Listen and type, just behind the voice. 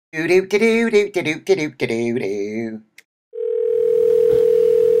Do do do do do do do do do do.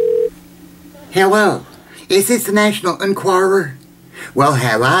 Hello, is this the National Enquirer? Well,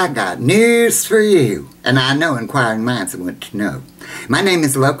 have I got news for you, and I know inquiring minds want to know. My name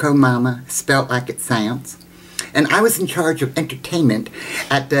is Loco Mama, spelt like it sounds, and I was in charge of entertainment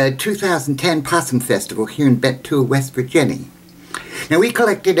at the 2010 Possum Festival here in Bentonville, West Virginia. Now, we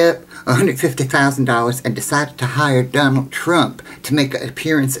collected up $150,000 and decided to hire Donald Trump to make an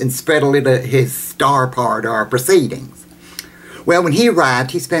appearance and spread a little of his star part of our proceedings. Well, when he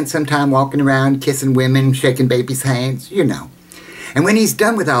arrived, he spent some time walking around, kissing women, shaking babies' hands, you know. And when he's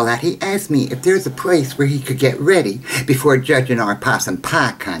done with all that, he asked me if there's a place where he could get ready before judging our possum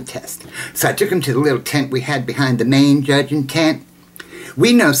pie contest. So I took him to the little tent we had behind the main judging tent.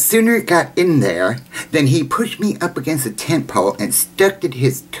 We no sooner got in there than he pushed me up against a tent pole and stuck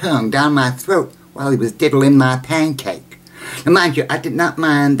his tongue down my throat while he was diddling my pancake. Now, mind you, I did not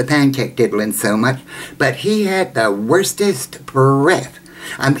mind the pancake diddling so much, but he had the worstest breath.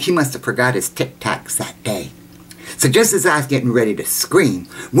 He must have forgot his tic-tacs that day. So just as I was getting ready to scream,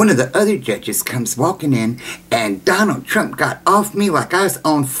 one of the other judges comes walking in, and Donald Trump got off me like I was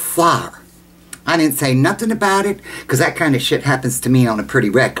on fire. I didn't say nothing about it, because that kind of shit happens to me on a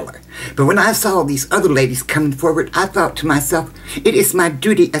pretty regular. But when I saw these other ladies coming forward, I thought to myself, it is my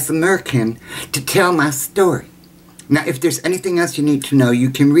duty as an American to tell my story. Now, if there's anything else you need to know,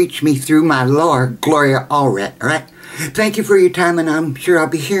 you can reach me through my lawyer, Gloria Allred, alright? Thank you for your time, and I'm sure I'll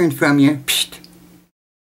be hearing from you. Psst.